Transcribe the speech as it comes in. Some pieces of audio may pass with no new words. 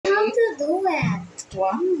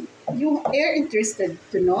Wow. You are interested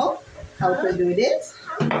to know how to do this?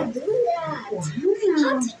 How to do that? Wow.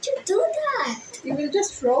 How did you do that? You will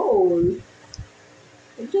just roll. You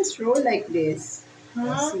just roll like this.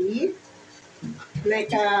 Huh? See?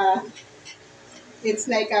 Like a... It's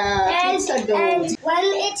like a pizza dough. And when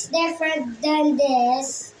it's different than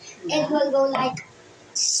this, it will go like...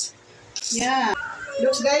 Yeah.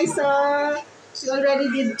 Look guys, you already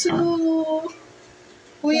did 2.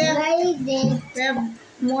 Kuya, I did. we have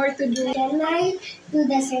more to do. Can I do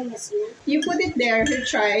the same as you? You put it there. You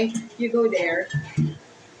try. You go there.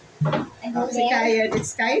 I go Si there. Kaya,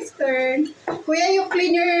 it's Kai's turn. Kuya, you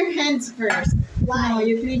clean your hands first. Why? No,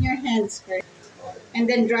 you clean your hands first. And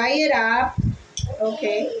then dry it up.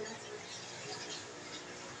 Okay.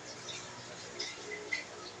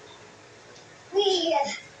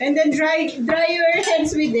 And then dry your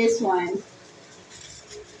hands with this one.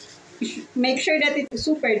 Make sure that it's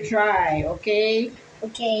super dry, okay?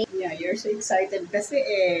 Okay. Yeah, you're so excited kasi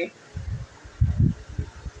eh.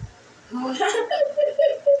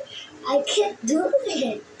 I can't do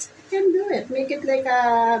it. You can do it. Make it like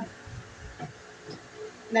a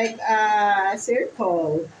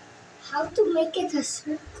circle. How to make it a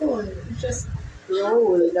circle? Just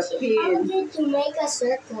roll the How pin. did you make a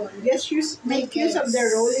circle? Just make use of the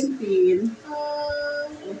this. rolling pin.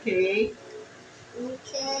 Okay.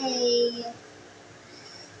 Okay.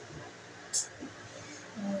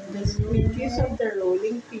 Just make use of the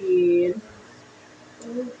rolling pin.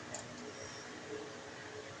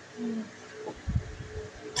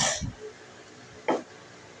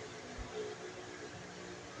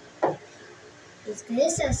 Is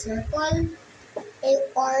this a circle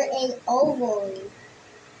or an oval?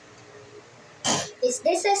 Is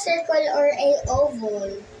this a circle or an oval?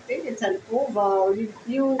 I think it's an oval.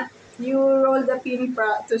 You roll the pin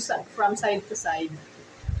from side to side.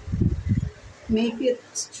 Make it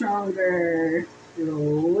stronger.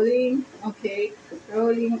 Rolling. Okay.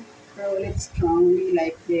 Rolling. Roll it strongly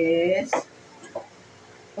like this.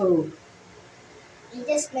 Oh. You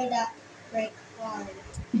just made a break hard.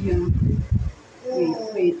 Yeah.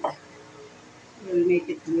 Wait. We'll make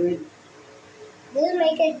it good. We'll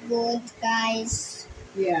make it good, guys.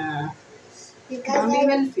 Yeah. Because Mommy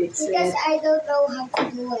will fix it. I don't know how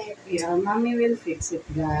to do it. Yeah, Mommy will fix it,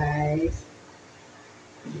 guys.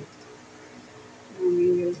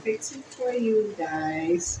 Mommy will fix it for you,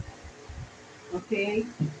 guys. Okay?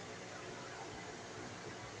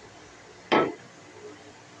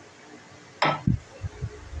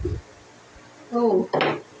 Oh,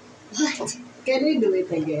 What? can we do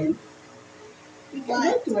it again?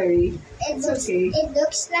 What? Don't worry. It's okay. It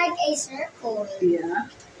looks like a circle. Yeah.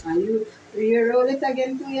 You roll it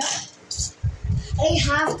again, Kuya? A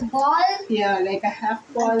half ball. Yeah, like a half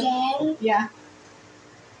ball. Again. Yeah.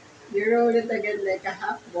 You roll it again like a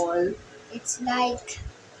half ball. It's like...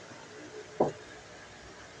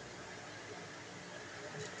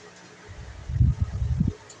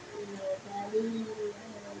 Nobody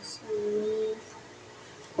knows me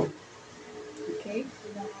Okay?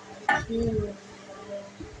 like you.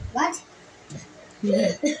 What?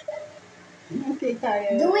 Okay,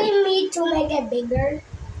 Kaya. Do we need to make it bigger?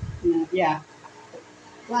 Yeah.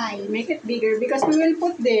 Why? Make it bigger because we will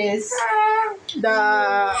put this.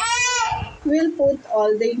 We'll put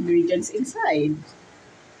all the ingredients inside.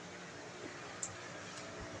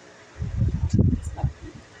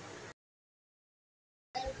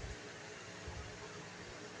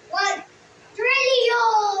 What?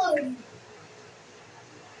 Trillion!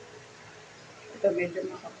 Ito medyo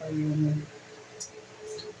makapal yung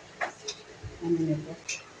ano nito.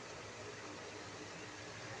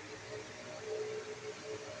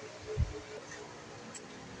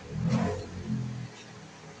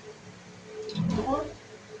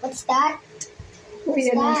 What's that? What's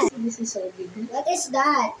that? This is so big. What is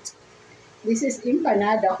that? This is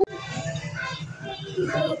empanada.